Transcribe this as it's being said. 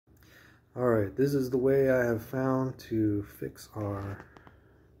Alright, this is the way I have found to fix our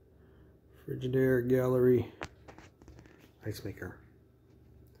Frigidaire Gallery ice maker.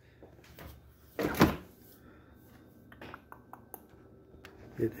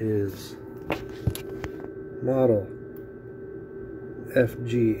 It is model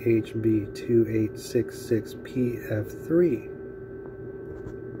FGHB2866PF3.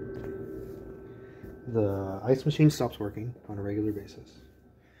 The ice machine stops working on a regular basis.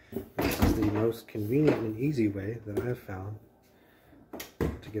 This is the most convenient and easy way that I have found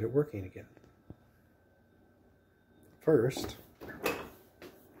to get it working again. First,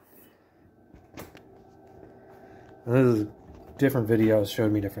 and this is different videos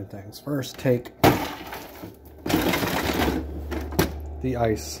showed me different things. First, take the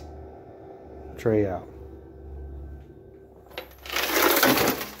ice tray out.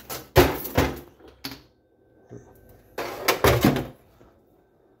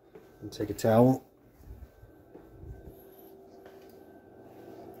 And take a towel.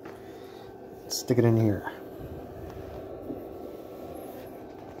 Stick it in here.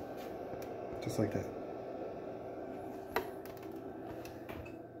 Just like that.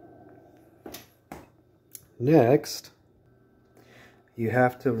 Next, you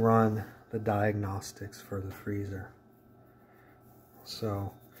have to run the diagnostics for the freezer.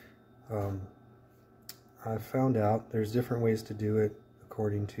 So, I found out there's different ways to do it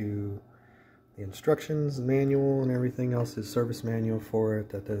according to the instructions, the manual, and everything else is service manual for it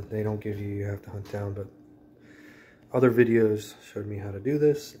that they don't give you. You have to hunt down, but other videos showed me how to do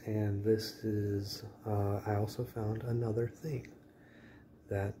this, and this is, I also found another thing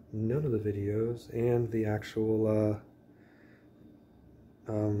that none of the videos and the actual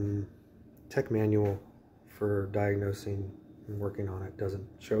tech manual for diagnosing and working on it doesn't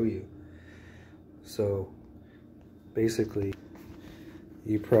show you. So basically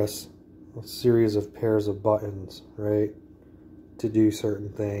you press a series of pairs of buttons, right, to do certain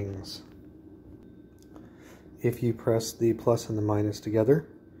things. If you press the plus and the minus together,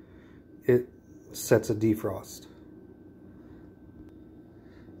 it sets a defrost.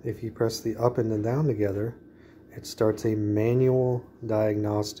 If you press the up and the down together, it starts a manual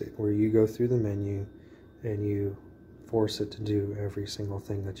diagnostic where you go through the menu and you force it to do every single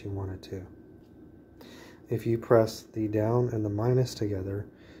thing that you want it to. If you press the down and the minus together,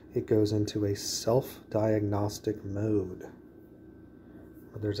 it goes into a self-diagnostic mode.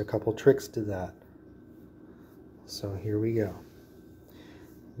 There's a couple tricks to that. So here we go.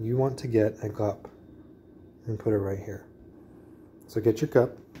 You want to get a cup and put it right here. So get your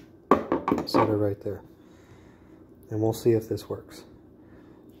cup, set it right there, and we'll see if this works.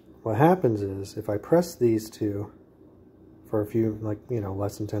 What happens is, if I press these two for a few,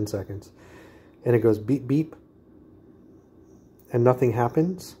 less than 10 seconds, and it goes beep beep, and nothing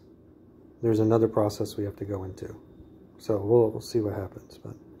happens, there's another process we have to go into. So we'll see what happens,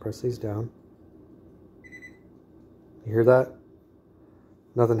 but press these down. You hear that?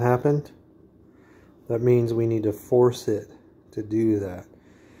 Nothing happened? That means we need to force it to do that.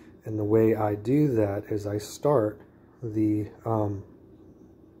 And the way I do that is I start the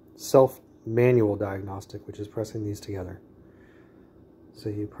self-manual diagnostic, which is pressing these together. So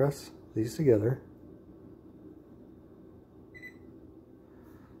you press these together.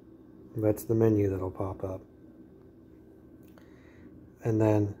 That's the menu that'll pop up. And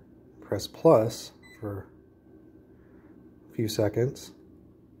then press plus for a few seconds,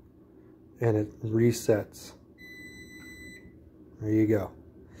 and it resets. There you go.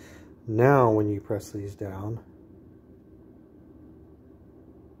 Now when you press these down,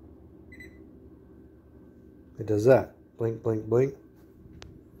 it does that. Blink, blink, blink.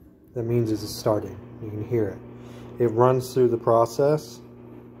 That means it's starting. You can hear it. It runs through the process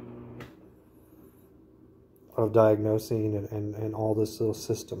of diagnosing and all this little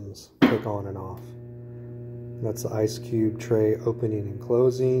systems click on and off. That's the ice cube tray opening and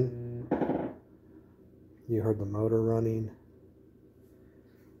closing. You heard the motor running.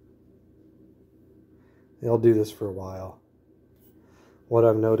 They'll do this for a while. What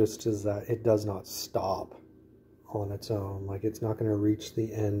I've noticed is that it does not stop on its own. Like, it's not going to reach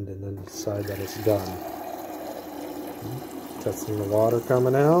the end and then decide that it's done. Testing the water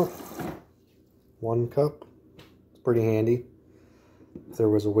coming out. 1 cup. It's pretty handy. If there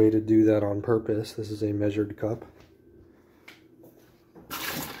was a way to do that on purpose, this is a measured cup.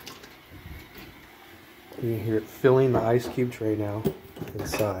 You can hear it filling the ice cube tray now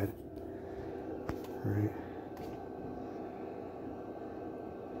inside. Right.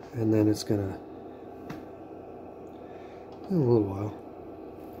 And then it's gonna in a little while.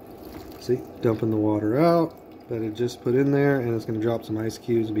 See, dumping the water out, that it just put in there, and it's going to drop some ice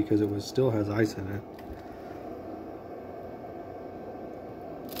cubes because it still has ice in it.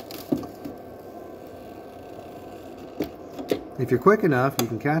 If you're quick enough, you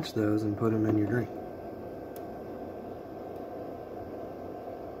can catch those and put them in your drink.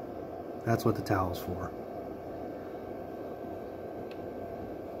 That's what the towel's for.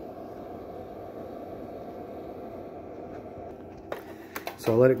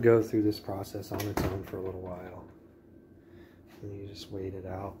 So I'll let it go through this process on its own for a little while. And you just wait it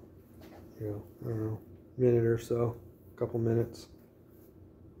out. You know, I don't know, minute or so, a couple minutes.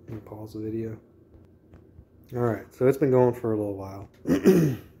 And pause the video. Alright, so it's been going for a little while.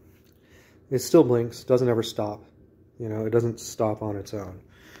 It still blinks, doesn't ever stop. You know, it doesn't stop on its own.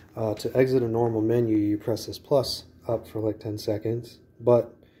 To exit a normal menu, you press this plus up for like 10 seconds.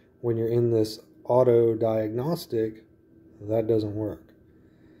 But when you're in this auto diagnostic, that doesn't work.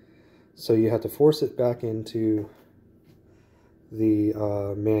 So you have to force it back into the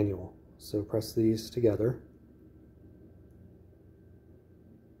manual. So press these together.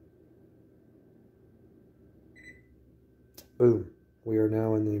 Boom. We are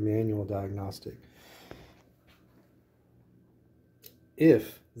now in the manual diagnostic.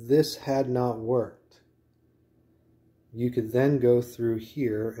 If this had not worked, you could then go through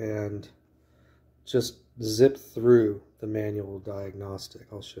here and just zip through the manual diagnostic.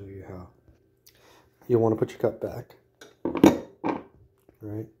 I'll show you how. You'll want to put your cup back.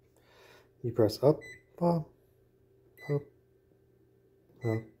 Right? You press up, up, up,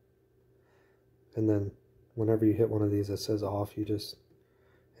 up. And then whenever you hit one of these that says off, you just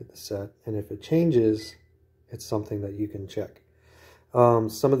hit the set. And if it changes, it's something that you can check.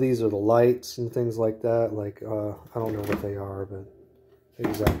 Some of these are the lights and things like that. Like, I don't know what they are, but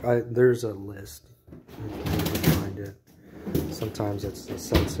there's a list. Find it. Sometimes it's the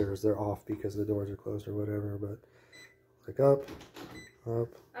sensors. They're off because the doors are closed or whatever. But like up, up,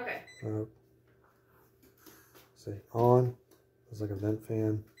 okay, up. Say on. It's like a vent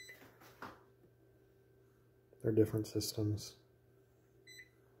fan. They're different systems.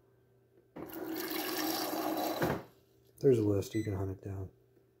 There's a list, you can hunt it down.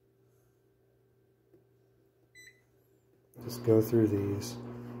 Just go through these.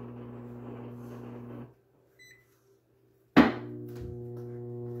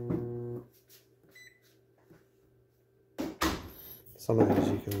 Some of these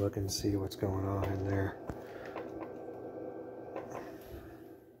you can look and see what's going on in there.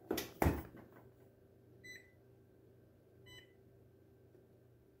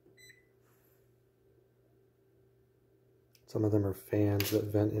 Some of them are fans that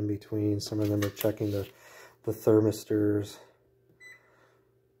vent in between. Some of them are checking the thermistors.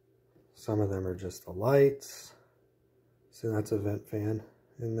 Some of them are just the lights. So that's a vent fan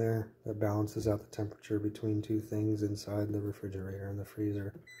in there that balances out the temperature between two things inside the refrigerator and the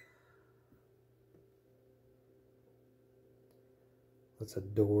freezer. That's a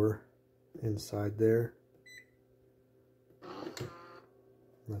door inside there.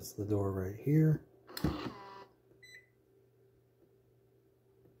 That's the door right here.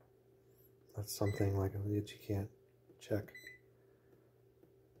 That's something like that you can't check.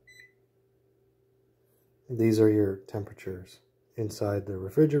 These are your temperatures inside the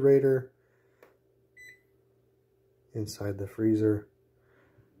refrigerator, inside the freezer.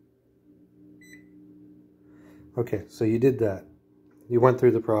 Okay, so you did that. You went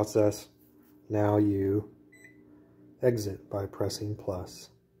through the process. Now you exit by pressing plus.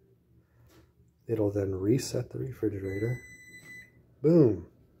 It'll then reset the refrigerator. Boom.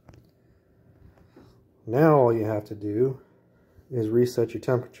 Now all you have to do is reset your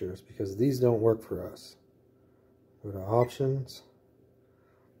temperatures because these don't work for us. Go to options.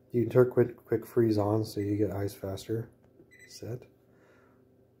 You can turn quick freeze on so you get ice faster. Set.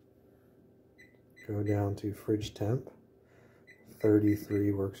 Go down to fridge temp.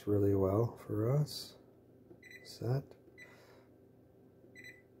 33 works really well for us. Set.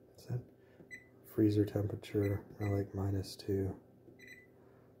 Set. Freezer temperature, I like -2.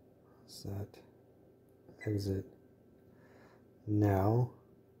 Set. Exit. Now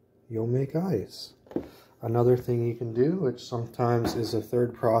you'll make ice. Another thing you can do, which sometimes is a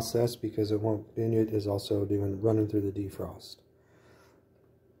third process because it won't bin it, is also running through the defrost.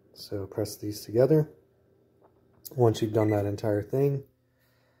 So press these together. Once you've done that entire thing,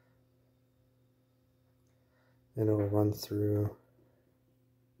 and it'll run through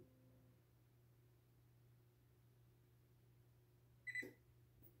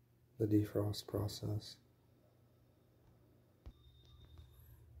the defrost process.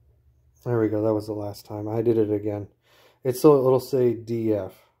 There we go, that was the last time. I did it again. It'll say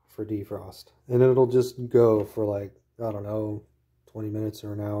DF for defrost. And it'll just go for like, I don't know, 20 minutes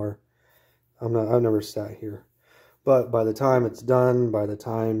or an hour. I've never sat here. But by the time it's done, by the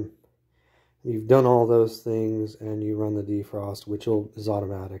time you've done all those things and you run the defrost, which is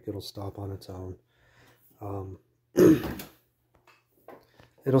automatic, it'll stop on its own.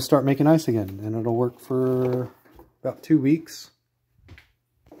 It'll start making ice again, and it'll work for about 2 weeks.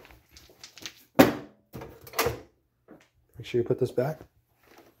 Make sure you put this back.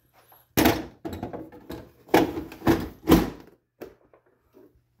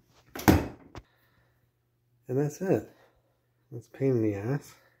 And that's it. It's a pain in the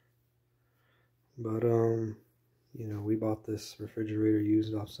ass. But, you know, we bought this refrigerator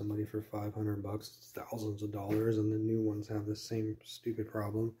used off somebody for $500 bucks. It's thousands of dollars, and the new ones have the same stupid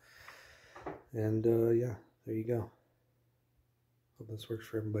problem. And, yeah, there you go. Hope this works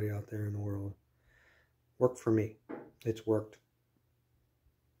for everybody out there in the world. Worked for me. It's worked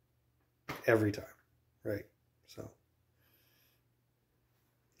every time, right? So,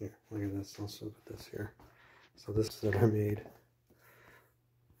 yeah, look at this. I'll also put this here. So this is that I made.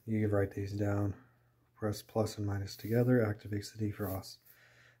 You can write these down. Press plus and minus together, activates the defrost.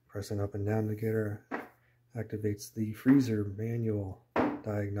 Pressing up and down together activates the freezer manual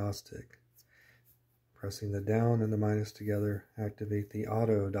diagnostic. Pressing the down and the minus together activate the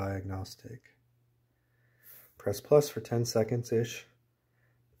auto diagnostic. Press plus for 10 seconds-ish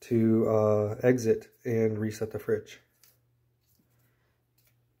to exit and reset the fridge.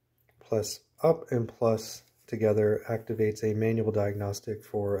 Plus up and plus together activates a manual diagnostic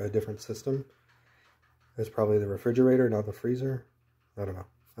for a different system. It's probably the refrigerator, not the freezer. I don't know.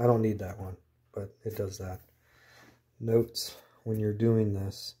 I don't need that one, but it does that. Notes: when you're doing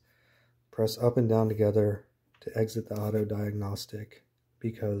this, press up and down together to exit the auto diagnostic,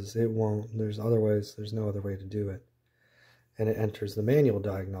 because it won't, there's no other way to do it. And it enters the manual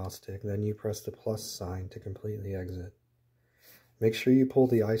diagnostic, then you press the plus sign to completely exit. Make sure you pull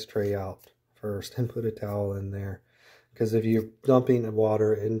the ice tray out first and put a towel in there, because if you're dumping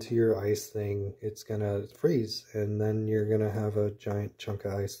water into your ice thing, it's gonna freeze, and then you're gonna have a giant chunk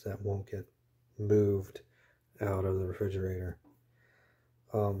of ice that won't get moved out of the refrigerator.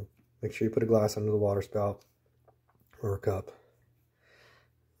 Make sure you put a glass under the water spout or a cup.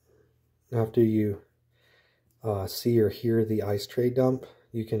 After you see or hear the ice tray dump,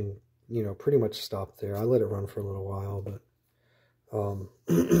 you can, you know, pretty much stop there. I let it run for a little while, but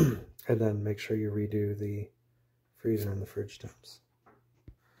and then make sure you redo the freezer and the fridge temps.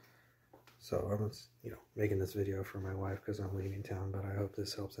 So I was, you know, making this video for my wife because I'm leaving town, but I hope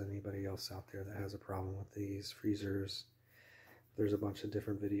this helps anybody else out there that has a problem with these freezers. There's a bunch of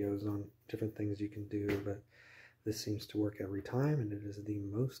different videos on different things you can do, but this seems to work every time, and it is the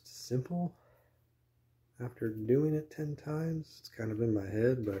most simple. After doing it 10 times, it's kind of in my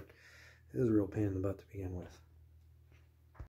head, but it is a real pain in the butt to begin with.